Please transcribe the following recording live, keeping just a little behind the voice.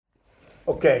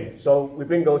Okay, so we've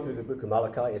been going through the book of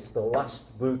Malachi. It's the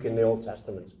last book in the Old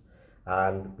Testament.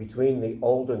 And between the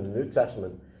Old and the New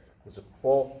Testament, there's a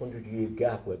 400-year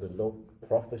gap where there are no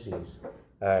prophecies.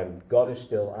 God is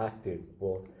still active,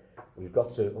 but we've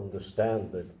got to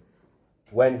understand that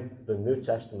when the New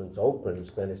Testament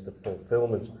opens, then it's the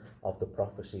fulfillment of the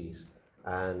prophecies.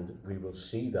 And we will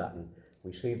see that, and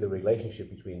we see the relationship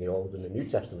between the Old and the New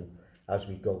Testament as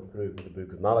we go through the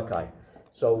book of Malachi.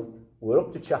 So we're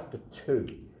up to chapter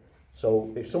 2.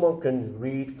 So if someone can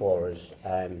read for us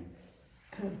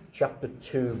chapter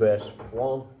 2, verse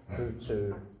 1 through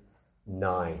to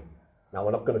 9. Now,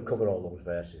 we're not going to cover all those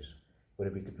verses, but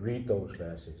if we could read those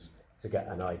verses to get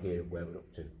an idea of where we're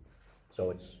up to. So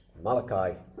it's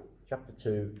Malachi chapter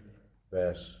 2,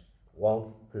 verse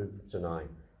 1 through to 9.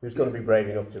 Who's going to be brave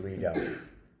enough to read out?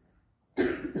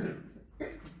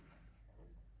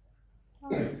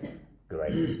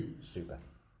 Great, super.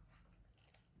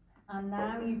 And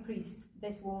now, you priests,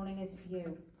 this warning is for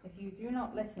you. If you do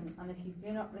not listen, and if you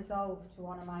do not resolve to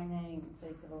honour my name,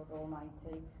 says the Lord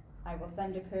Almighty, I will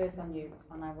send a curse on you,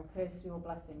 and I will curse your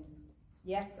blessings.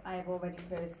 Yes, I have already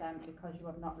cursed them, because you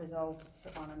have not resolved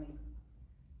to honour me.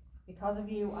 Because of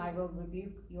you, I will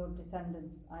rebuke your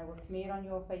descendants. I will smear on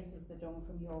your faces the dung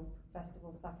from your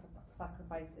festival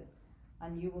sacrifices,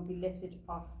 and you will be lifted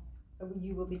off.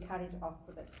 You will be carried off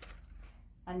with it.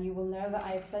 And you will know that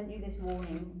I have sent you this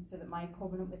warning, so that my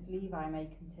covenant with Levi may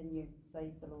continue,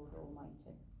 says the Lord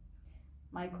Almighty.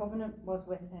 My covenant was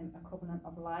with him, a covenant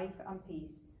of life and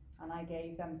peace, and I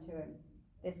gave them to him.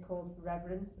 This called for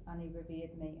reverence, and he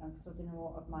revered me and stood in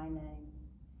awe of my name.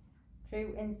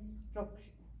 True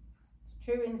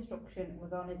instruction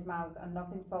was on his mouth, and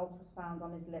nothing false was found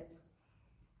on his lips.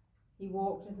 He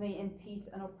walked with me in peace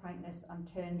and uprightness, and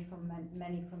turned from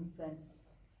many from sin.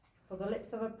 For the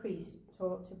lips of a priest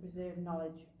taught to preserve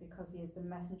knowledge, because he is the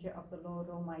messenger of the Lord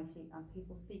Almighty, and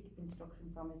people seek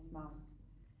instruction from his mouth.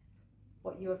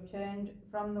 But you have turned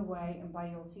from the way, and by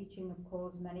your teaching have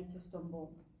caused many to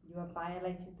stumble. You have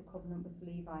violated the covenant with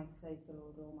Levi, says the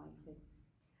Lord Almighty.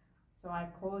 So I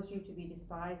have caused you to be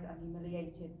despised and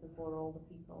humiliated before all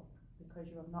the people, because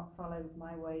you have not followed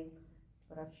my ways,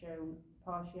 but have shown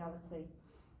partiality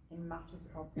in matters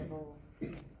of the law.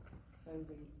 So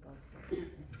reads God's word.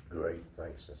 Great,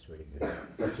 thanks, that's really good.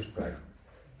 Let's just pray.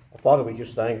 Father, we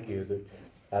just thank you that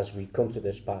as we come to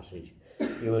this passage,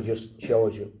 you will just show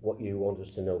us what you want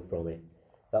us to know from it,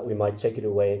 that we might take it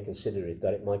away and consider it,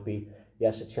 that it might be,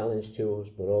 yes, a challenge to us,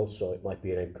 but also it might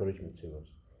be an encouragement to us.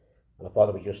 And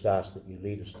Father, we just ask that you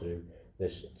lead us through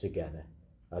this together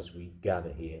as we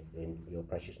gather here in your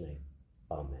precious name.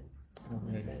 Amen.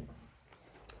 Amen. Amen.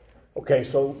 Okay,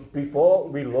 so before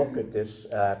we look at this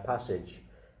passage,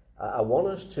 I want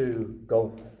us to go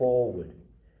forward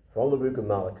from the book of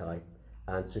Malachi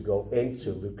and to go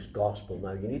into Luke's Gospel.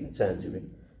 Now, you needn't turn to it,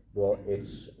 but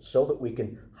it's so that we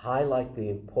can highlight the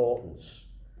importance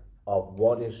of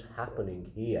what is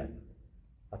happening here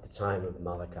at the time of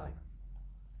Malachi.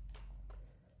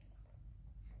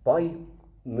 By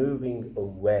moving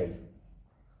away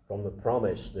from the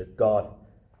promise that God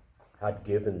had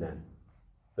given them,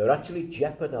 they're actually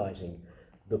jeopardizing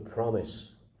the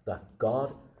promise that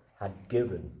God had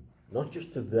given, not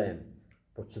just to them,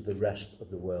 but to the rest of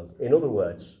the world. In other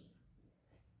words,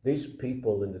 these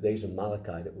people in the days of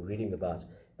Malachi that we're reading about,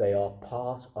 they are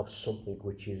part of something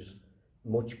which is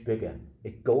much bigger.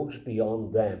 It goes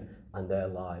beyond them and their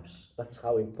lives. That's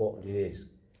how important it is.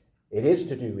 It is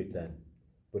to do with them,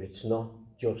 but it's not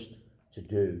just to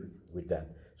do with them.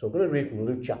 So I'm going to read from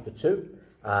Luke chapter 2,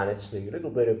 and it's the little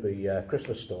bit of the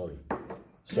Christmas story.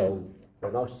 So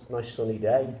a nice sunny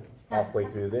day. Halfway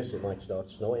through this, it might start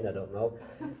snowing, I don't know.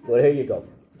 But here you go.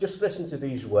 Just listen to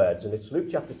these words, and it's Luke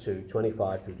chapter 2,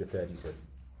 25 through to 32.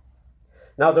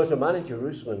 Now there was a man in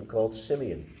Jerusalem called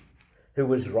Simeon, who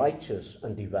was righteous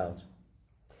and devout.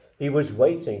 He was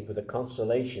waiting for the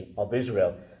consolation of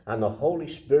Israel, and the Holy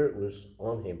Spirit was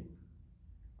on him.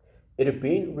 It had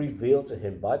been revealed to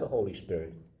him by the Holy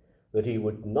Spirit that he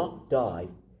would not die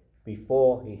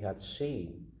before he had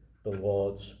seen the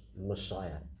Lord's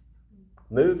Messiah.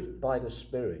 Moved by the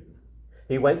Spirit,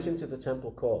 he went into the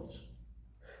temple courts.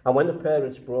 And when the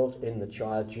parents brought in the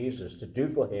child Jesus to do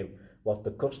for him what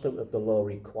the custom of the law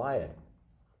required,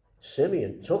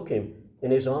 Simeon took him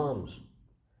in his arms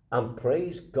and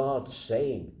praised God,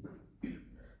 saying,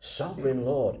 Sovereign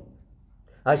Lord,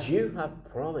 as you have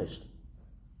promised,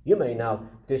 you may now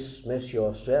dismiss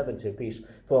your servant in peace,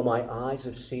 for my eyes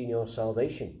have seen your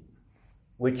salvation,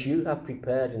 which you have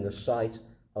prepared in the sight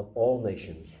of all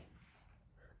nations,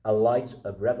 a light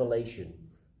of revelation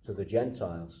to the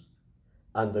Gentiles,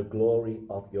 and the glory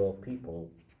of your people,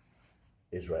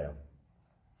 Israel.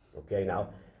 Okay, now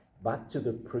back to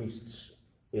the priests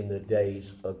in the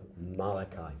days of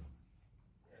Malachi.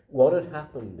 What had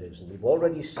happened is, and we've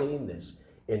already seen this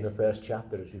in the first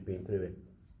chapter as we've been through it,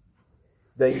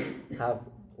 they have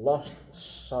lost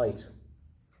sight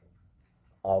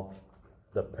of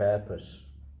the purpose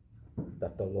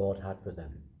that the Lord had for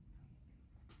them.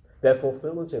 Their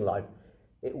fulfillment in life,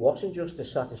 it wasn't just to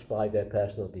satisfy their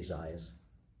personal desires,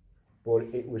 but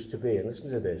it was to be, and listen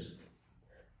to this,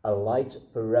 a light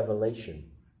for revelation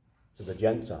to the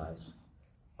Gentiles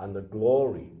and the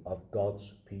glory of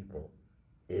God's people,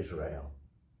 Israel.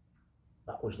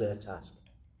 That was their task.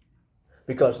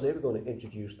 Because they were going to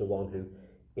introduce the one who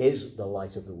is the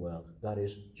light of the world, that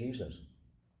is Jesus.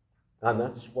 And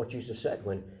that's what Jesus said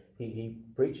when he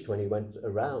preached, when he went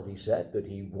around. He said that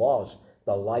he was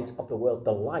the light of the world,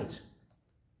 the light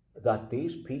that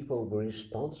these people were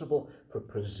responsible for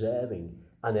preserving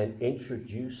and then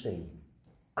introducing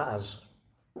as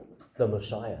the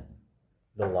Messiah,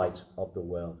 the light of the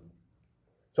world.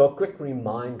 So a quick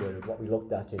reminder of what we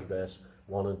looked at in verse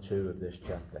 1 and 2 of this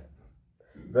chapter.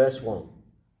 Verse 1,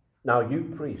 now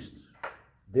you priests,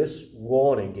 this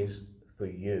warning is for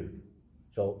you.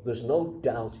 So there's no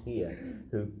doubt here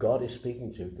who God is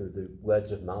speaking to through the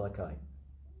words of Malachi.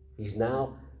 He's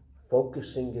now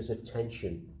focusing his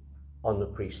attention on the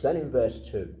priests. Then in verse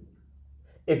 2,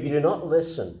 if you do not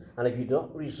listen and if you do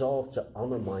not resolve to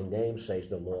honor my name, says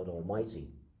the Lord Almighty,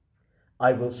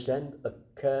 I will send a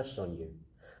curse on you,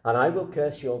 and I will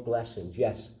curse your blessings.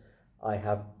 Yes, I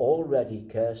have already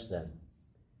cursed them,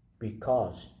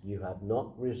 because you have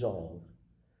not resolved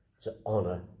to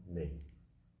honor me.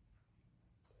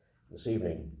 This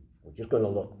evening, we're just going to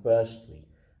look firstly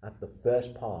at the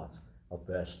first part of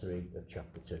verse 3 of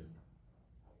chapter 2.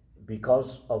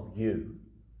 Because of you,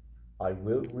 I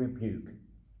will rebuke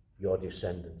your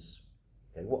descendants.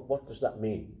 Okay, what does that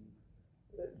mean?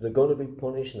 They're going to be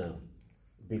punished now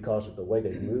because of the way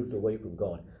they've moved away from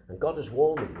God. And God has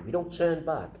warned them, if you don't turn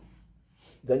back,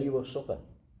 then you will suffer.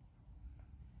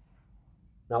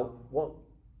 Now, what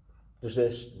does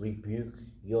this rebuke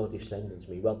your descendants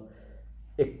mean? Well,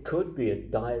 it could be a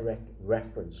direct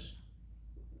reference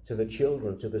to the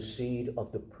children, to the seed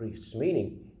of the priests,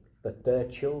 meaning that their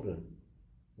children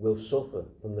will suffer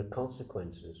from the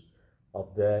consequences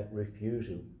of their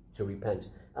refusal to repent.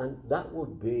 And that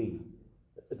would be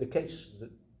the case,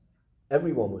 that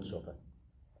everyone would suffer.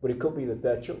 But it could be that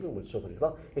their children would suffer as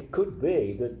well. It could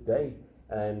be that they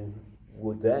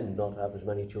would then not have as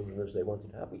many children as they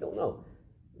wanted to have. We don't know.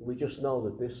 We just know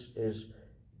that this is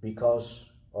because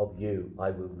of you,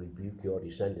 I will rebuke your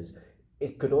descendants.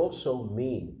 It could also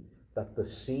mean that the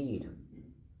seed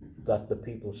that the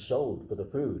people sowed for the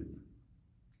food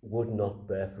would not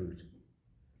bear fruit.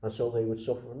 And so they would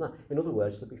suffer from that. In other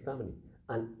words, there'd be famine.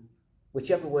 And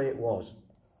whichever way it was,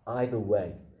 either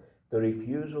way, the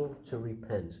refusal to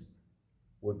repent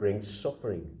would bring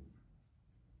suffering.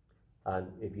 And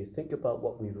if you think about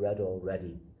what we've read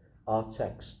already, our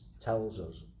text tells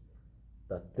us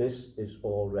that this is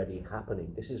already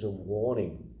happening. This is a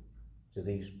warning to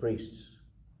these priests.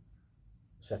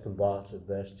 Second part of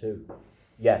verse 2.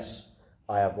 Yes,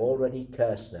 I have already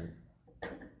cursed them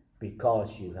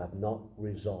because you have not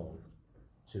resolved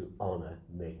to honour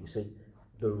me. You see,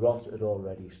 the rot had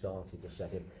already started to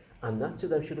set in. And that to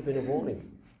them should have been a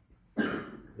warning.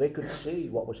 They could see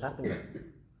what was happening.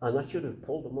 And that should have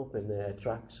pulled them up in their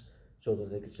tracks so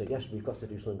that they could say, yes, we've got to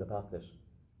do something about this.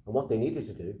 And what they needed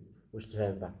to do was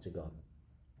turn back to God.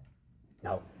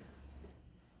 Now,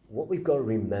 what we've got to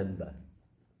remember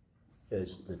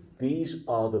is that these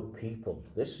are the people.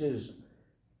 This is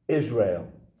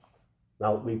Israel.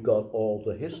 Now, we've got all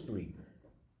the history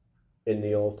in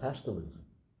the Old Testament.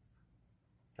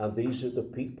 And these are the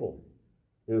people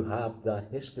who have that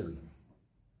history.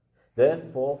 Their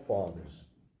forefathers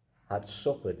had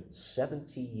suffered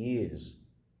 70 years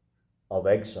of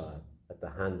exile at the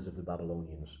hands of the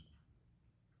Babylonians.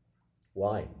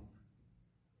 Why?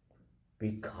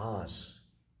 Because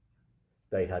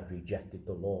they had rejected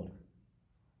the Lord.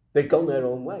 They'd gone their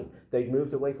own way. They'd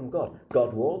moved away from God.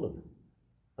 God warned them.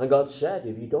 And God said,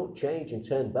 if you don't change and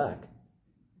turn back,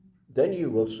 then you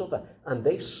will suffer. And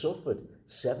they suffered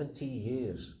 70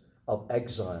 years of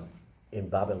exile in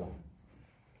Babylon.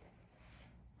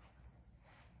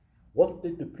 What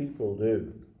did the people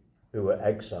do who were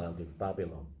exiled in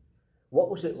Babylon? What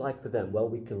was it like for them? Well,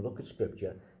 we can look at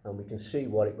Scripture and we can see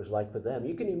what it was like for them.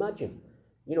 You can imagine,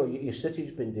 your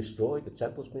city's been destroyed, the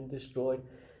temple's been destroyed,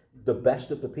 the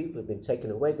best of the people have been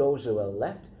taken away. Those who are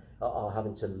left are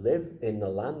having to live in the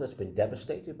land that's been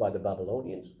devastated by the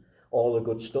Babylonians. All the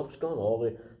good stuff's gone. All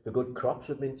the good crops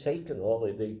have been taken. All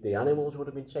the animals would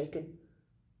have been taken.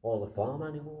 All the farm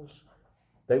animals.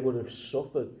 They would have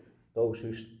suffered, those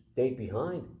who stayed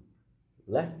behind,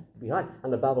 left behind.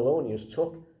 And the Babylonians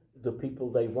took the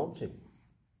people they wanted.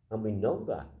 And we know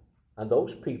that. And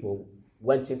those people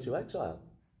went into exile.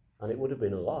 And it would have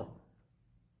been a lot.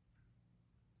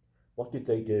 What did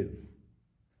they do?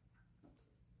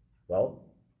 Well,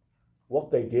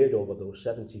 what they did over those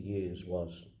 70 years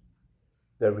was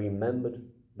they remembered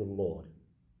the Lord.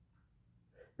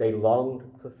 They longed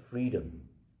for freedom.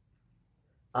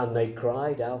 And they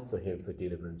cried out for him for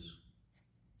deliverance.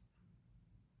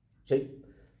 See,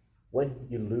 when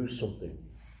you lose something,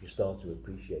 you start to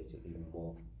appreciate it even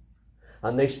more.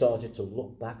 And they started to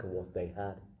look back on what they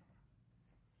had.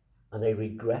 And they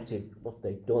regretted what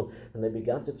they'd done. And they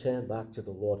began to turn back to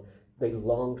the Lord. They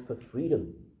longed for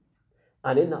freedom.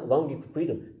 And in that longing for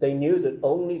freedom, they knew that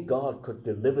only God could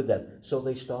deliver them. So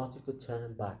they started to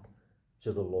turn back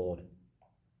to the Lord.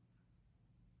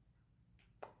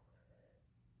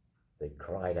 They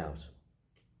cried out.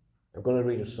 I'm going to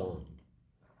read a psalm.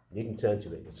 You can turn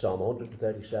to it. It's Psalm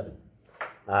 137.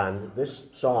 And this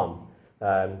psalm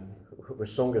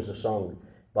was sung as a song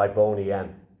by Boney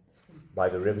M. By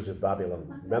the rivers of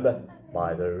Babylon. Remember?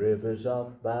 By the rivers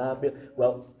of Babylon.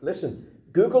 Well, listen.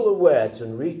 Google the words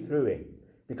and read through it.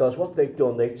 Because what they've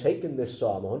done, they've taken this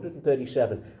Psalm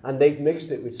 137 and they've mixed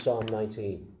it with Psalm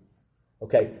 19.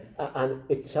 Okay, and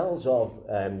it tells of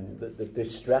the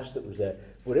distress that was there.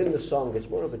 But in the song, it's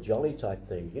more of a jolly type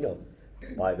thing, you know,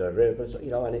 by the rivers, you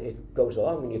know, and it goes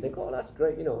along and you think, oh, that's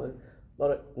great, you know.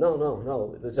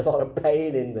 No, there's a lot of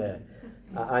pain in there.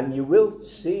 And you will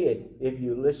see it if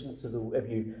you listen to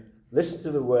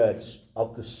the words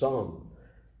of the song,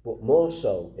 but more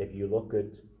so if you look at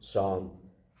Psalm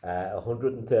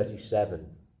 137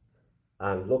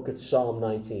 and look at Psalm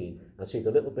 19 and see the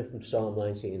little bit from Psalm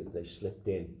 19 that they slipped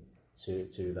in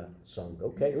to that song.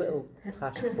 Okay, little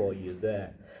task for you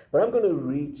there. But I'm going to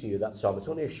read to you that psalm. It's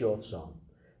only a short psalm,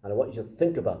 and I want you to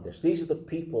think about this. These are the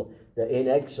people that are in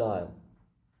exile.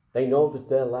 They know that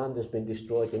their land has been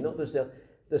destroyed. They know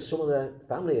there's some of their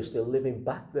family are still living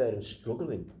back there and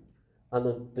struggling.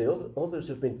 And the others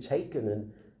have been taken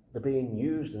and they're being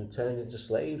used and turned into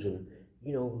slaves. And,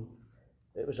 you know,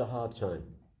 it was a hard time.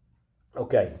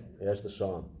 Okay, here's the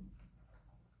psalm.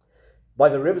 By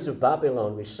the rivers of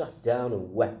Babylon we sat down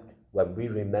and wept when we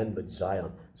remembered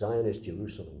Zion. Zion is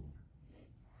Jerusalem.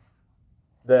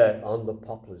 There on the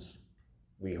poplars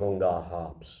we hung our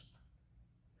harps.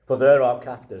 For there our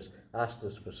captors asked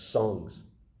us for songs.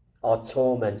 Our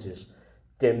tormentors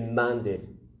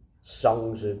demanded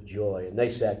songs of joy. And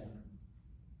they said,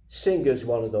 sing us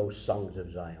one of those songs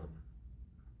of Zion.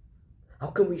 How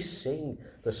can we sing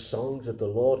the songs of the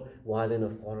Lord while in a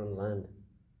foreign land?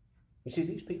 You see,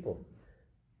 these people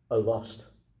are lost.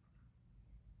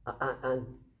 And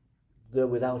they're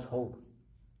without hope.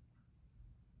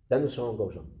 Then the song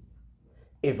goes on.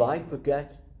 If I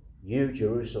forget you,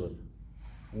 Jerusalem,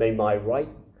 may my right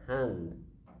hand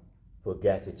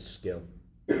forget its skill.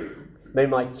 May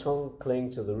my tongue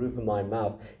cling to the roof of my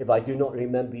mouth. If I do not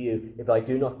remember you, if I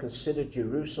do not consider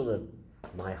Jerusalem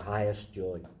my highest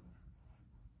joy.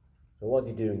 So what are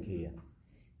you doing here?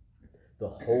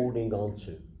 They're holding on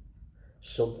to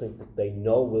something that they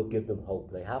know will give them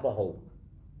hope. They have a hope,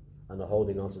 and they're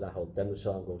holding on to that hope. Then the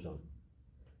psalm goes on.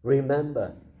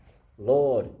 Remember,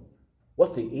 Lord,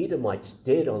 what the Edomites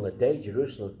did on the day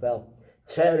Jerusalem fell.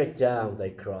 Tear it down,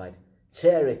 they cried.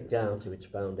 Tear it down to its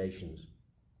foundations.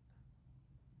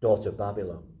 Daughter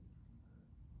Babylon,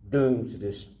 doomed to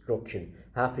destruction,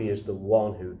 happy is the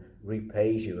one who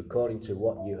repays you according to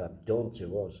what you have done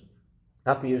to us.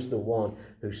 Happy is the one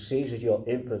who seizes your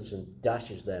infants and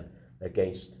dashes them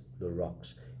against the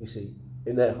rocks. You see,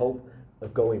 in their hope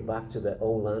of going back to their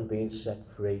own land, being set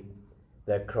free,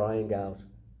 they're crying out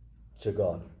to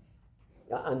God.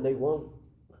 And they want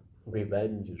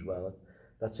revenge as well.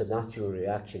 That's a natural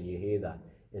reaction. You hear that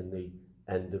in the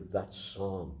end of that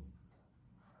psalm.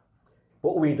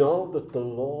 But we know that the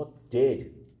Lord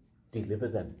did deliver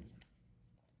them.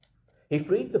 He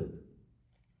freed them.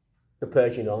 The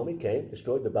Persian army came,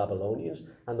 destroyed the Babylonians,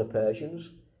 and the Persians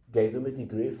gave them a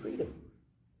degree of freedom.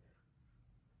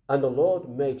 And the Lord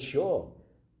made sure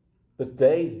that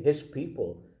they, his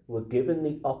people, were given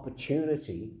the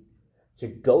opportunity to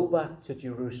go back to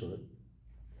Jerusalem,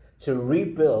 to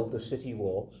rebuild the city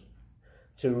walls,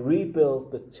 to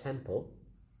rebuild the temple,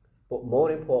 but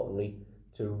more importantly,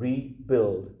 to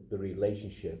rebuild the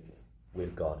relationship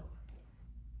with God.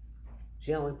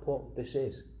 See how important this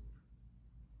is?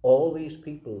 All these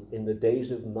people in the days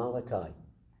of Malachi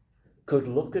could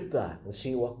look at that and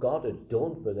see what God had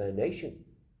done for their nation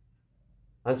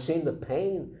and seen the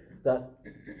pain that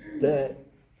their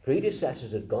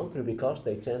predecessors had gone through because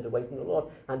they turned away from the Lord,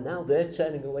 and now they're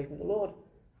turning away from the Lord.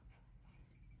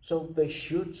 So they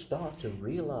should start to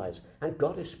realize, and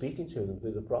God is speaking to them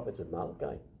through the prophet of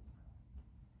Malachi.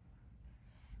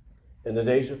 In the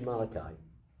days of Malachi,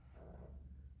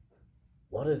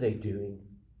 what are they doing?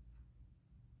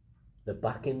 They're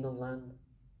back in the land.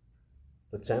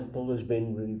 The temple has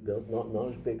been rebuilt, not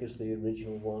as big as the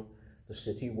original one. The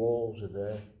city walls are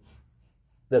there.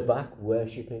 They're back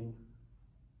worshipping.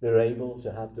 They're able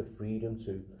to have the freedom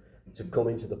to come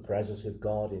into the presence of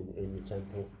God in the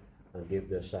temple and give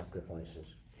their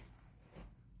sacrifices.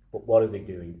 But what are they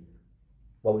doing?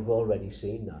 Well, we've already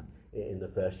seen that in the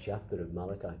first chapter of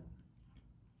Malachi.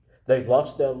 They've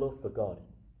lost their love for God.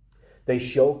 They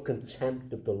show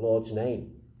contempt of the Lord's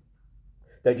name.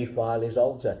 They defile his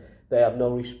altar. They have no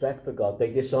respect for God. They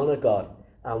dishonor God.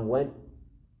 And when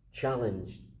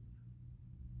challenged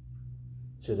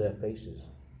to their faces,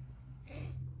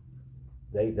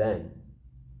 they then,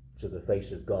 to the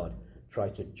face of God, try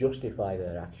to justify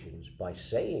their actions by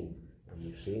saying, and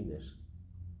we've seen this,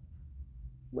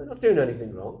 we're not doing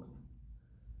anything wrong.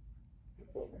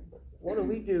 What are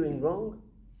we doing wrong?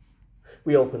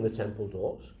 We open the temple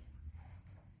doors.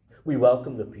 We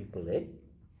welcome the people in.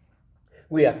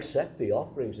 We accept the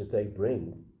offerings that they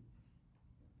bring.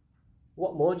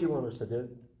 What more do you want us to do?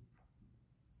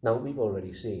 Now, we've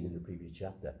already seen in the previous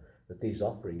chapter that these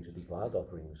offerings are defiled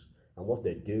offerings, and what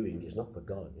they're doing is not for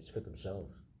God, it's for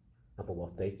themselves and for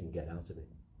what they can get out of it.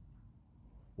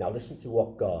 Now, listen to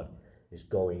what God is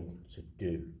going to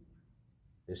do.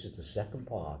 This is the second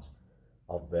part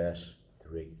of verse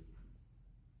 3.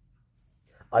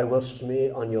 I will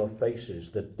smear on your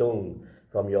faces the dung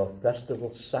from your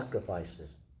festival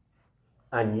sacrifices,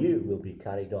 and you will be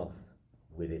carried off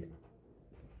with it.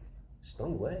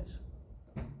 Strong words.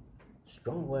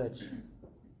 Strong words.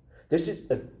 This is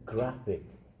a graphic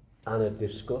and a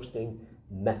disgusting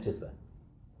metaphor.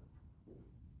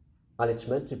 And it's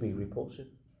meant to be repulsive.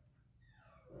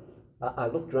 I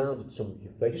looked round at some of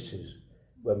your faces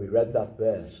when we read that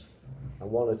verse,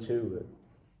 and one or two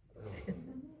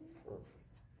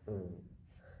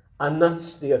and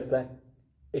that's the effect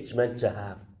it's meant to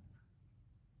have.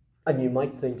 And you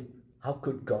might think, how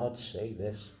could God say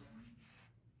this?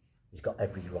 He's got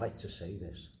every right to say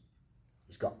this.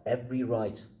 He's got every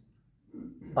right.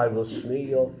 I will smear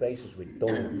your faces with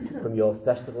dung from your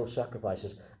festival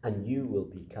sacrifices, and you will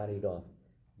be carried off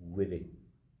with it.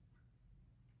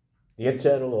 The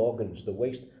internal organs, the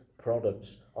waste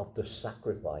products of the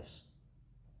sacrifice.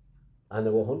 And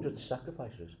there were hundreds of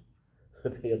sacrifices.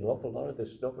 There'd be an awful lot of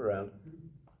this stuff around.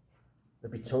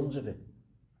 There'd be tons of it.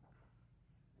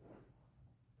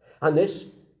 And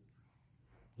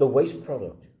the waste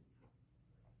product,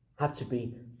 had to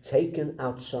be taken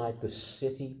outside the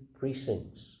city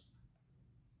precincts.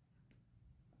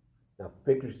 Now,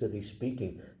 figuratively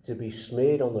speaking, to be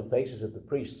smeared on the faces of the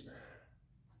priests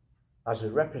as a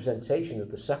representation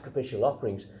of the sacrificial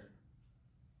offerings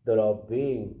that are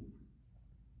being,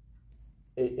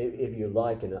 if you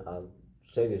like, and I'll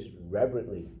say this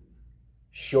reverently,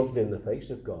 shoved in the face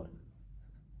of God.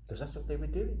 Because that's what they were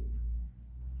doing.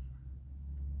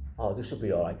 Oh, this will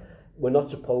be all right. We're not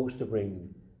supposed to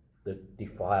bring the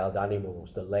defiled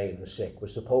animals, the lame, the sick. We're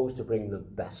supposed to bring the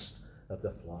best of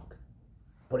the flock.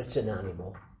 But it's an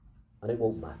animal, and it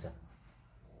won't matter.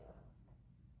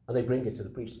 And they bring it to the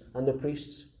priests, and the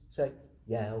priests say,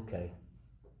 yeah, okay.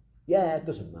 Yeah, it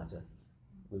doesn't matter.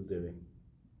 We'll do it.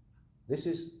 This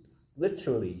is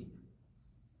literally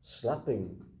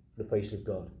slapping the face of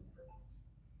God.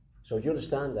 So do you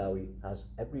understand how he has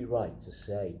every right to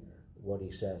say what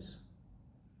he says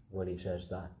when he says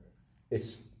that?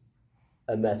 It's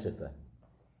a metaphor,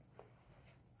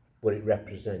 but it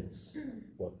represents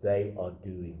what they are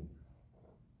doing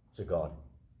to God.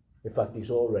 In fact,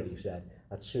 he's already said,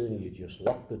 I'd sooner you just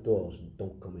lock the doors and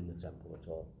don't come in the temple at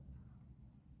all.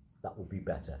 That would be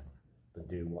better than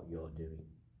doing what you're doing.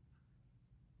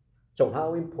 So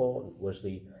how important was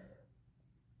the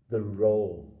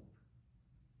role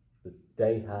that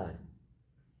they had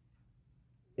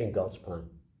in God's plan?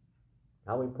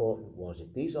 How important was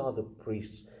it? These are the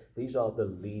priests, these are the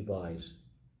Levites.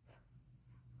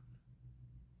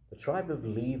 The tribe of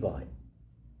Levi.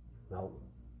 Now,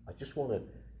 I just want to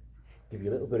give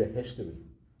you a little bit of history.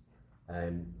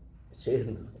 It's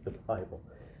in the Bible,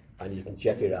 and you can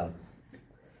check it out.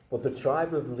 But the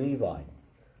tribe of Levi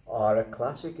are a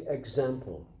classic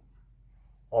example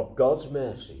of God's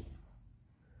mercy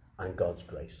and God's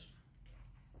grace.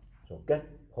 So get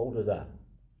hold of that.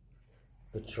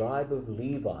 the tribe of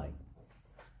Levi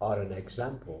are an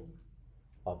example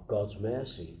of God's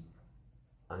mercy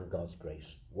and God's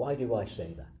grace. Why do I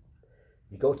say that?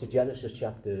 You go to Genesis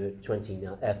chapter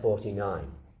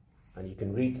 49, and you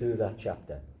can read through that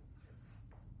chapter.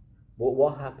 But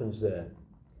what happens there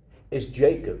is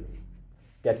Jacob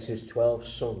gets his 12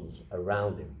 sons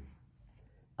around him,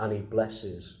 and he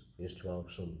blesses his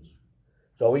 12 sons.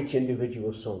 So each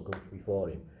individual son comes before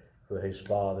him for his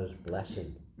father's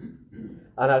blessing.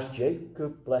 And as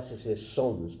Jacob blesses his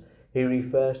sons, he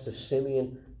refers to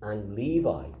Simeon and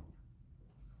Levi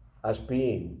as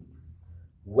being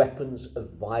weapons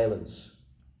of violence.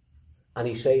 And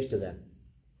he says to them,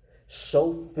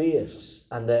 so fierce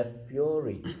and their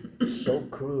fury so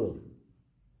cruel,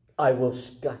 I will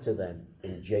scatter them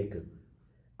in Jacob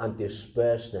and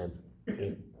disperse them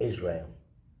in Israel.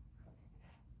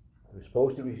 They were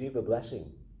supposed to receive a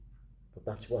blessing, but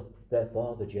that's what their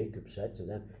father Jacob said to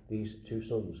them, these two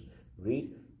sons.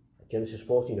 Read Genesis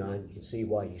 49, you can see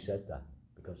why he said that,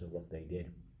 because of what they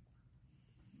did.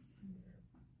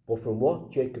 But from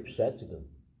what Jacob said to them,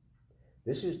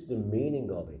 this is the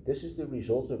meaning of it, this is the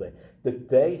result of it, that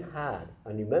they had,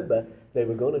 and remember, they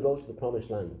were going to go to the promised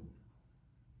land.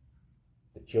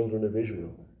 The children of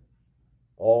Israel,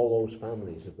 all those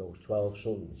families of those 12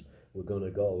 sons were going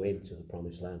to go into the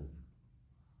promised land,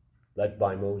 led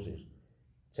by Moses,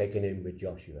 taken in with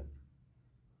Joshua.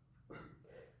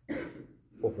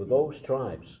 But for those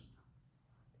tribes,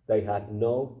 they had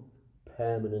no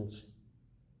permanent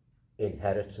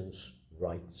inheritance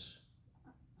rights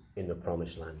in the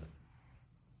promised land.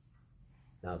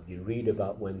 Now, if you read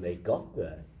about when they got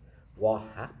there, what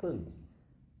happened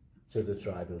to the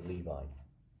tribe of Levi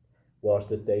was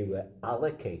that they were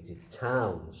allocated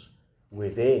towns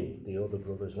within the other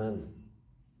brothers' land.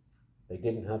 They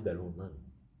didn't have their own land.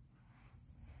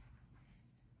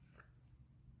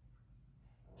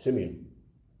 Simeon,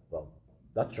 well,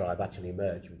 that tribe actually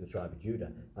merged with the tribe of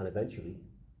Judah and eventually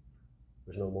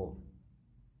was no more.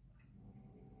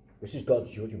 This is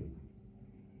God's judgment.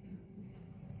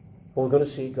 But we're going to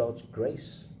see God's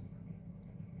grace.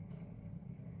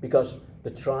 Because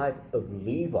the tribe of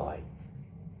Levi,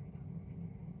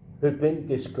 who'd been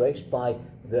disgraced by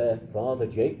their father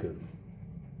Jacob,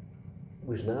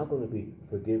 was now going to be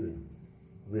forgiven,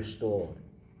 restored.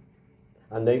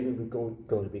 And they were going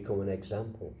to become an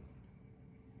example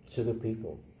to the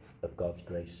people of God's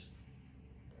grace.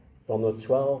 From the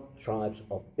 12 tribes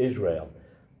of Israel,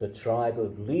 the tribe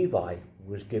of Levi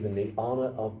was given the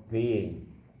honor of being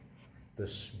the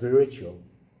spiritual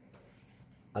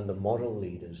and the moral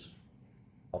leaders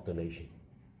of the nation.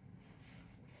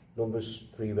 Numbers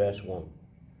 3 verse 1.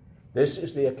 This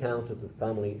is the account of the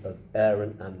family of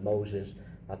Aaron and Moses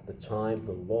at the time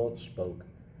the Lord spoke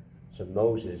to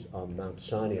Moses on Mount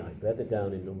Sinai. Further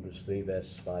down in Numbers 3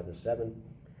 verse 5 and 7.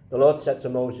 The Lord said to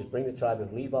Moses, bring the tribe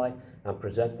of Levi and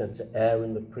present them to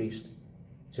Aaron the priest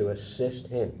to assist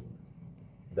him.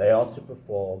 They are to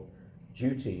perform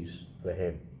duties for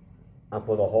him and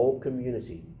for the whole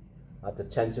community at the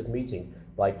tent of meeting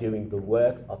by doing the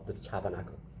work of the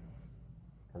tabernacle.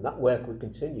 And that work would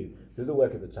continue through the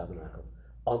work of the tabernacle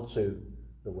onto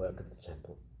the work of the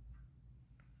temple.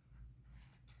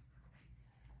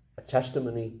 A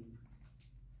testimony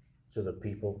to the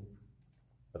people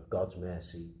of God's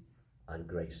mercy and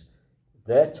grace.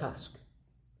 Their task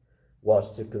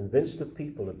was to convince the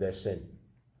people of their sin,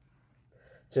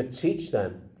 to teach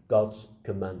them God's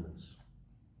commandments,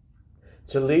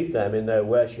 to lead them in their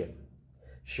worship,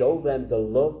 show them the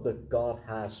love that God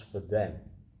has for them,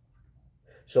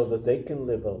 so that they can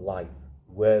live a life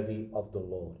worthy of the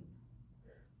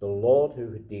Lord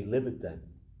who had delivered them,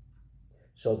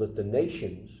 so that the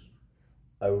nations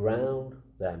around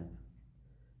them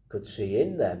could see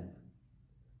in them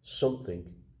something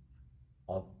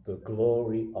of the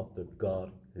glory of the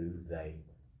God who they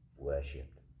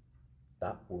worshipped.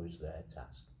 That was their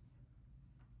task.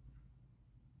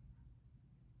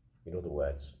 In other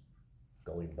words,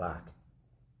 going back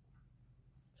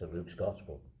to Luke's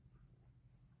Gospel,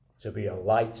 to be a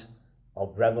light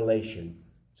of revelation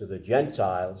to the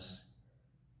Gentiles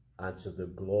and to the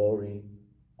glory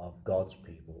of God's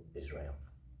people, Israel.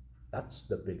 That's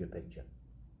the bigger picture.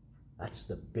 That's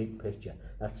the big picture.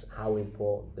 That's how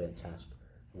important their task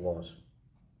was.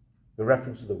 The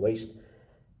reference to the waste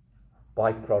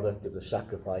byproduct of the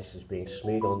sacrifices being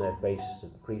smeared on their faces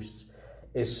of the priests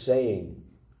is saying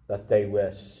that they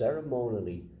were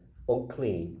ceremonially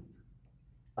unclean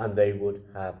and they would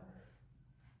have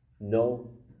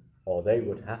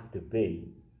to be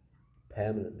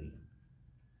permanently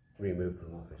removed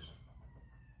from office.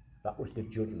 That was the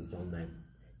judgment on them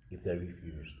if they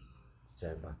refused to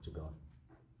turn back to God.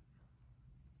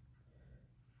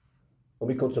 when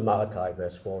we come to Malachi,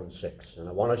 verse 4 and 6, and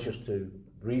I want us just to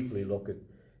briefly look at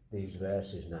these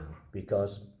verses now,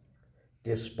 because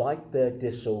despite their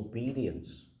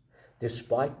disobedience,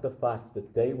 despite the fact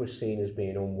that they were seen as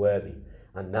being unworthy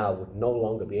and now would no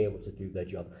longer be able to do their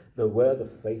job, there were the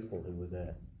faithful who were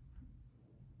there.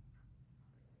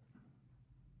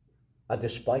 And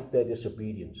despite their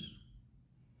disobedience,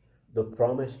 the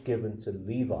promise given to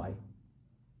Levi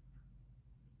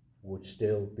would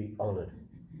still be honoured.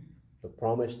 The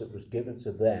promise that was given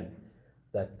to them,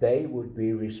 that they would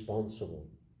be responsible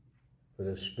for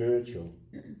the spiritual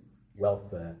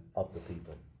welfare of the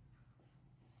people.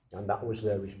 And that was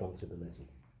their responsibility.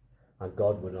 And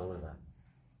God would honour that.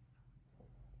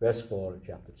 Verse 4 of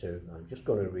chapter 2, I'm just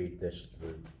going to read this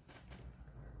through,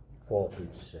 4 through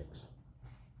to 6.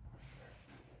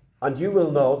 And you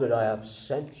will know that I have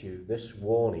sent you this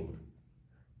warning,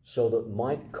 so that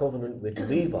my covenant with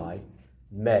Levi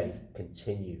may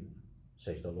continue,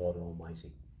 says the Lord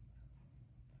Almighty.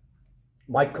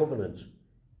 My covenant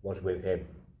was with him,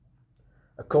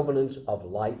 a covenant of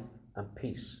life and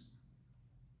peace.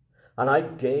 And I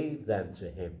gave them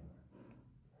to him.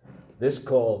 This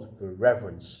called for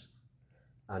reverence,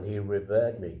 and he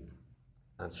revered me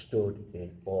and stood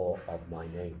in awe of my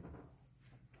name.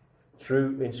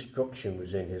 True instruction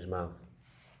was in his mouth,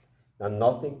 and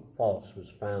nothing false was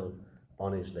found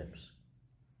on his lips.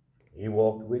 He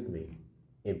walked with me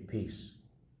in peace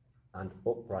and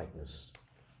uprightness,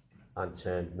 and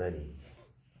turned many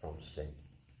from sin.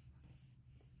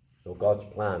 So God's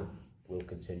plan will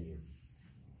continue,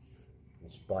 in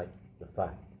spite of the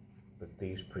fact that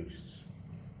these priests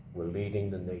were leading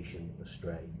the nation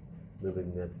astray,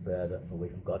 moving them further away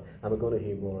from God. And we're going to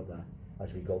hear more of that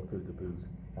as we go through the book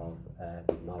of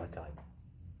Malachi.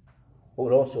 But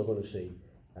we're also going to see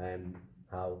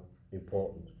how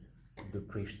important the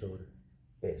priesthood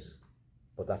is.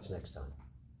 But that's next time.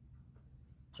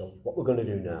 So what we're going to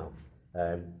do now,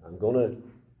 I'm going to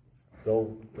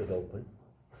throw it open.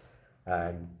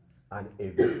 And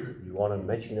if you want to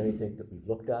mention anything that we've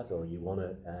looked at, or you want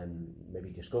to maybe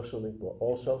discuss something, but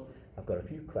also I've got a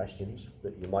few questions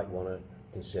that you might want to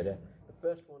consider. The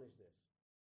first one is